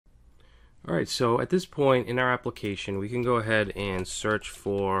Alright, so at this point in our application, we can go ahead and search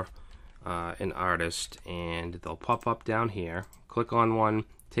for an artist, and they'll pop up down here. Click on one,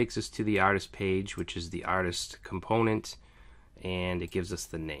 takes us to the artist page, which is the artist component, and it gives us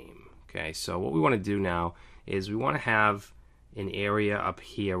the name. Okay, so what we want to do now is we want to have an area up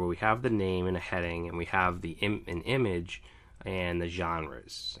here where we have the name and a heading, and we have an image and the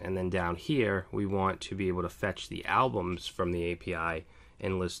genres. And then down here, we want to be able to fetch the albums from the API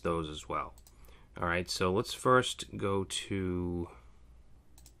and list those as well. Alright, so let's first go to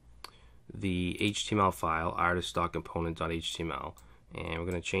the HTML file, artist.component.html, and we're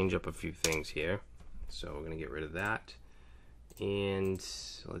going to change up a few things here. So we're going to get rid of that. And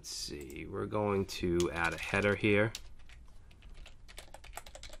let's see, we're going to add a header here.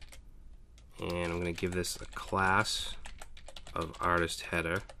 And I'm going to give this a class of artist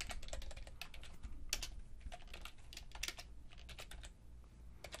header.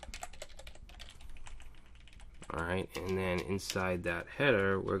 Alright, and then inside that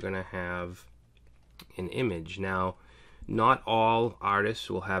header, we're going to have an image. Now, not all artists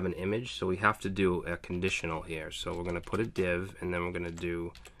will have an image, so we have to do a conditional here. So we're going to put a div, and then we're going to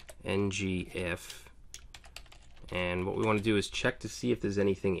do ngIf. And what we want to do is check to see if there's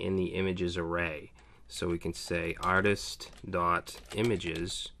anything in the images array. So we can say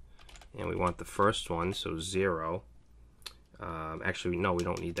artist.images, and we want the first one, so 0. Actually, no, we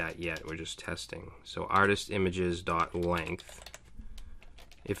don't need that yet. We're just testing. So artistimages.length.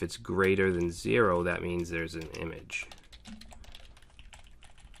 If it's greater than 0, that means there's an image.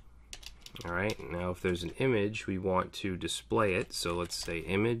 Alright, now if there's an image, we want to display it. So let's say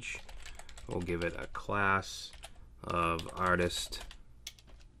image. We'll give it a class of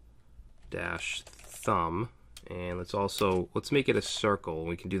artist-thumb. And let's make it a circle.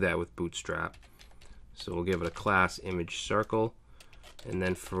 We can do that with Bootstrap. So we'll give it a class image circle, and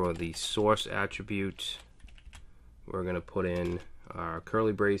then for the source attribute, we're going to put in our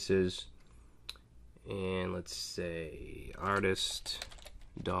curly braces, and let's say artist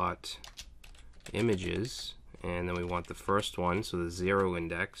dot images, and then we want the first one, so the 0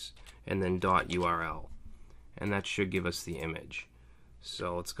 index, and then dot URL, and that should give us the image.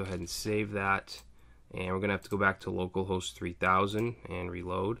 So let's go ahead and save that, and we're going to have to go back to localhost 3000 and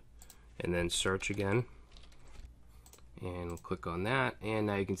reload. And then search again, and we'll click on that, and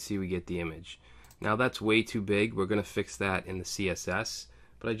now you can see we get the image. Now that's way too big. We're going to fix that in the CSS,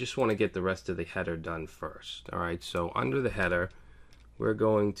 but I just want to get the rest of the header done first. Alright, so under the header, we're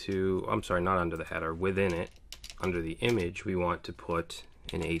going to, I'm sorry, not under the header, within it, under the image, we want to put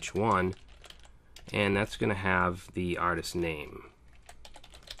an H1, and that's going to have the artist name.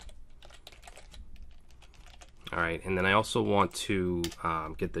 Alright, and then I also want to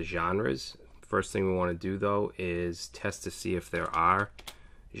get the genres. First thing we want to do though is test to see if there are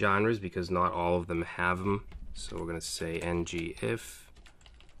genres, because not all of them have them. So we're going to say ngIf.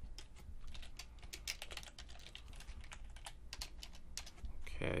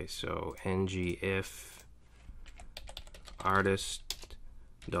 Okay, so ngIf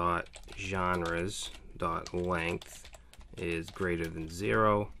artist.genres.length is greater than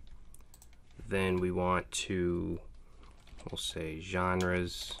 0. Then we want to, we'll say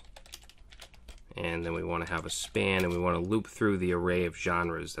genres, and then we want to have a span, and we want to loop through the array of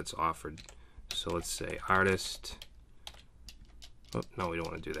genres that's offered. So let's say artist, oh, no, we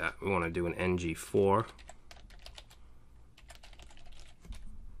don't want to do that. We want to do an ng4,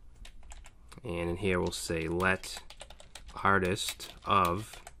 and in here we'll say let artist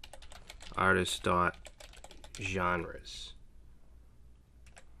of artist.genres.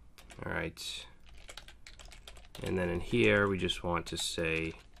 Alright, and then in here we just want to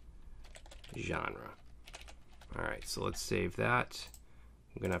say genre. Alright, so let's save that.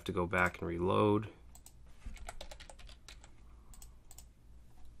 I'm going to have to go back and reload.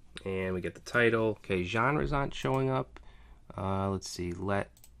 And we get the title. Okay, genres aren't showing up. Let's see,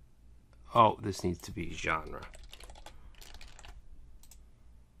 oh, this needs to be genre.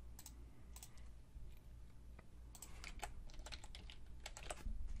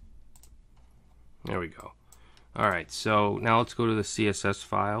 There we go. Alright, so now let's go to the CSS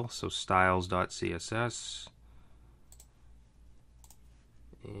file. So styles.css.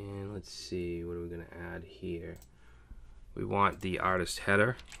 And let's see, what are we going to add here? We want the artist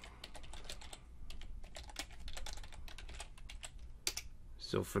header.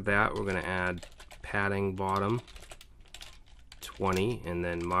 So for that, we're going to add padding bottom 20, and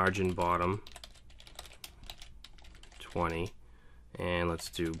then margin bottom 20. And let's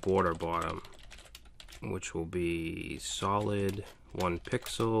do border bottom, which will be solid 1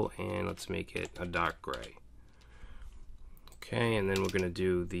 pixel, and let's make it a dark gray. Okay, and then we're going to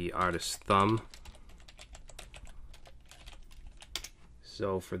do the artist thumb.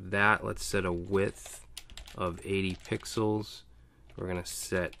 So for that, let's set a width of 80 pixels. We're going to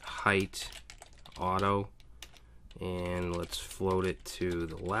set height auto, and let's float it to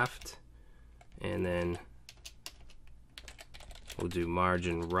the left, and then we'll do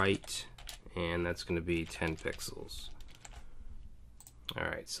margin right, and that's going to be 10 pixels.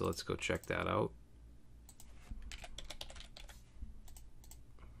 Alright, so let's go check that out.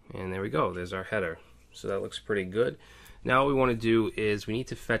 And there we go, there's our header. So that looks pretty good. Now what we want to do is we need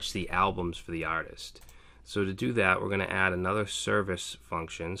to fetch the albums for the artist. So to do that, we're going to add another service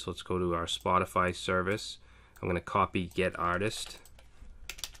function. So let's go to our Spotify service. I'm going to copy get artist,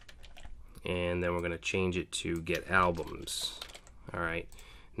 and then we're going to change it to get albums. Alright,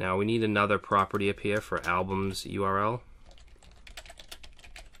 now we need another property up here for albums URL.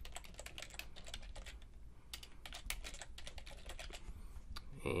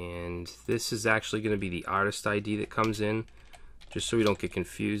 And this is actually going to be the artist ID that comes in. Just so we don't get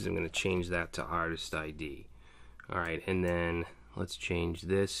confused, I'm going to change that to artist ID. Alright, and then let's change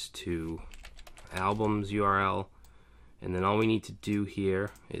this to albums URL. And then all we need to do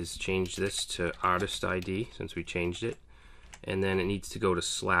here is change this to artist ID since we changed it. And then it needs to go to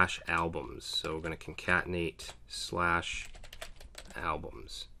 /albums. So we're going to concatenate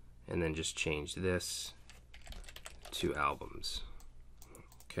 /albums. And then just change this to albums.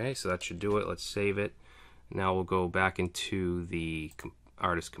 Okay, so that should do it. Let's save it. Now we'll go back into the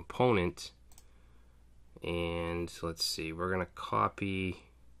artist component, and let's see, we're going to copy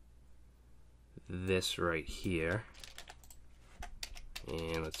this right here,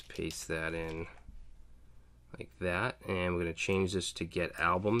 and let's paste that in like that, and we're going to change this to get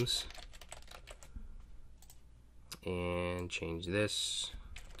albums, and change this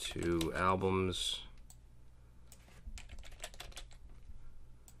to albums.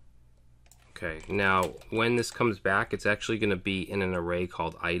 Okay, now when this comes back, it's actually going to be in an array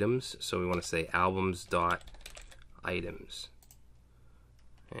called items. So we want to say albums.items.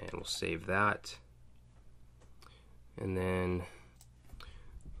 And we'll save that. And then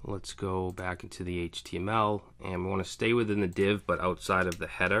let's go back into the HTML. And we want to stay within the div, but outside of the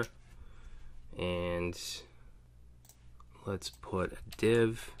header. And let's put a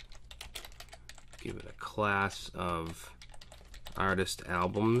div. Give it a class of artist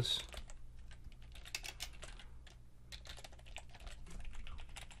albums.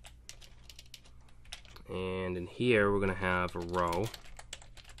 And in here, we're going to have a row.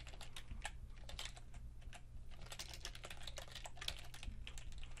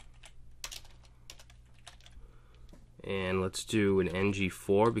 And let's do an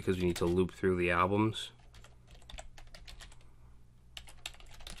ng4 because we need to loop through the albums.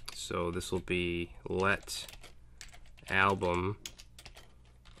 So this will be let album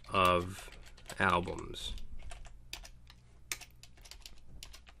of albums.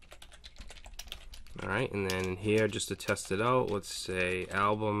 Alright, and then in here, just to test it out, let's say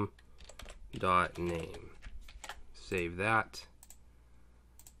album.name. Save that.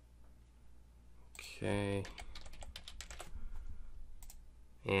 Okay.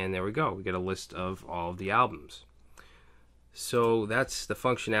 And there we go. We get a list of all of the albums. So that's the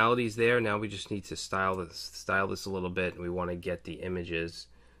functionalities there. Now we just need to style this a little bit, and we want to get the images.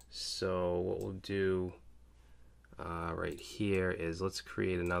 So what we'll do right here is let's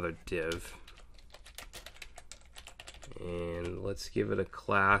create another div. And let's give it a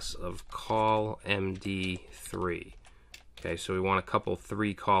class of callMD3. Okay, so we want a couple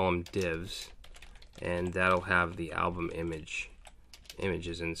 3-column divs, and that'll have the album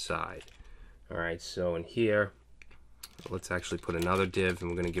images inside. Alright, so in here, let's actually put another div, and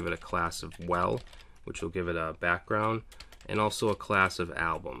we're going to give it a class of well, which will give it a background, and also a class of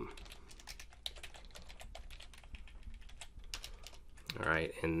album.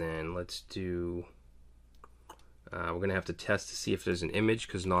 Alright, and then let's do... we're going to have to test to see if there's an image,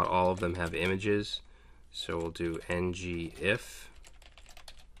 because not all of them have images. So we'll do ngIf,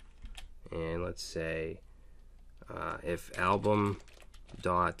 and let's say if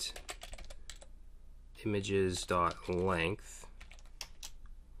album.images.length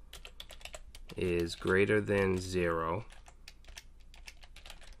is greater than 0,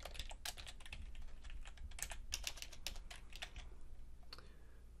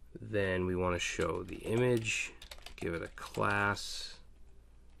 then we want to show the image. Give it a class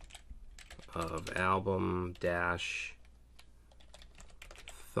of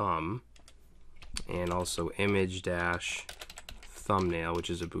album-thumb, and also image-thumbnail,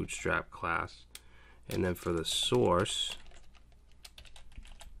 which is a bootstrap class. And then for the source,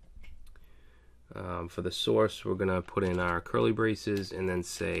 For the source, we're going to put in our curly braces and then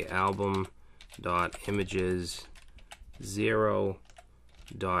say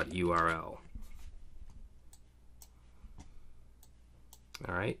album.images0.url.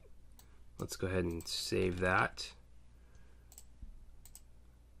 Alright, let's go ahead and save that.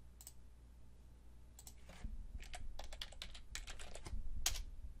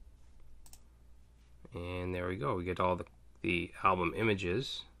 And there we go, we get all the album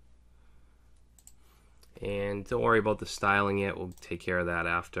images. And don't worry about the styling yet, we'll take care of that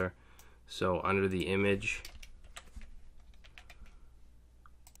after. So under the image,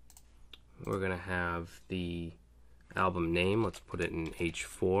 we're going to have the album name. Let's put it in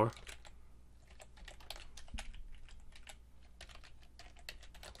H4.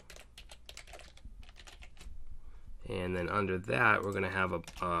 And then under that, we're going to have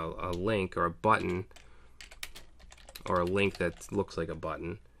a link or a button, or a link that looks like a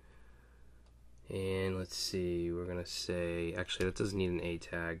button. And let's see, we're going to say, actually that doesn't need an A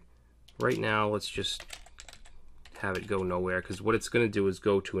tag. Right now, let's just have it go nowhere, because what it's going to do is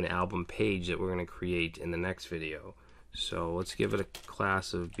go to an album page that we're going to create in the next video. So let's give it a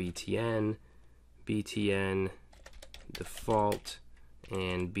class of btn, btn default,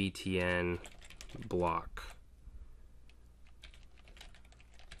 and btn block.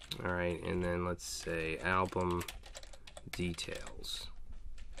 Alright, and then let's say album details.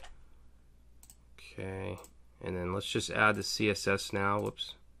 Okay, and then let's just add the CSS now.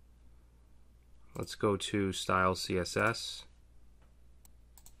 Whoops. Let's go to style CSS,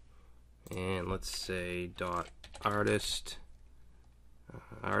 and let's say dot artist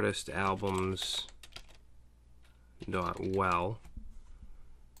artist albums dot well,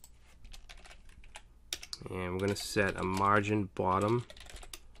 and we're going to set a margin bottom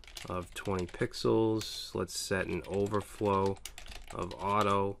of 20 pixels. Let's set an overflow of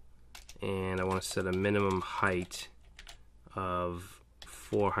auto, and I want to set a minimum height of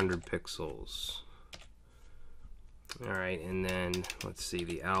 400 pixels. Alright, and then let's see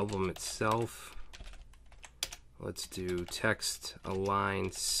the album itself. Let's do text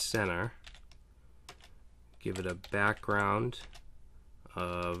align center. Give it a background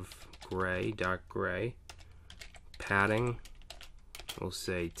of gray, dark gray. Padding, we'll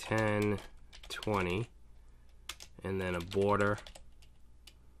say 10, 20, and then a border,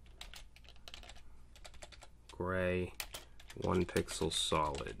 gray, 1 pixel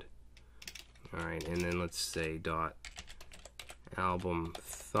solid. Alright, and then let's say dot album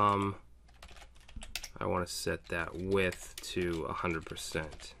thumb. I want to set that width to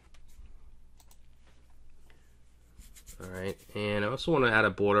 100%. Alright, and I also want to add a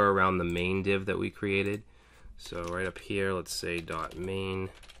border around the main div that we created. So right up here, let's say dot main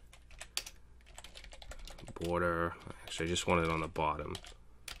border. Actually, I just want it on the bottom.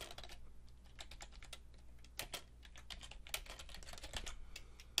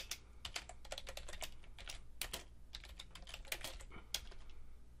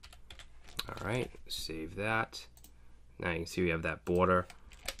 Alright, save that. Now you can see we have that border.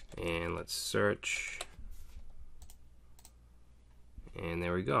 And let's search. And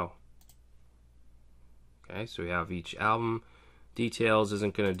there we go. Okay, so we have each album. Details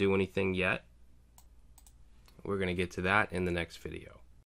isn't going to do anything yet. We're going to get to that in the next video.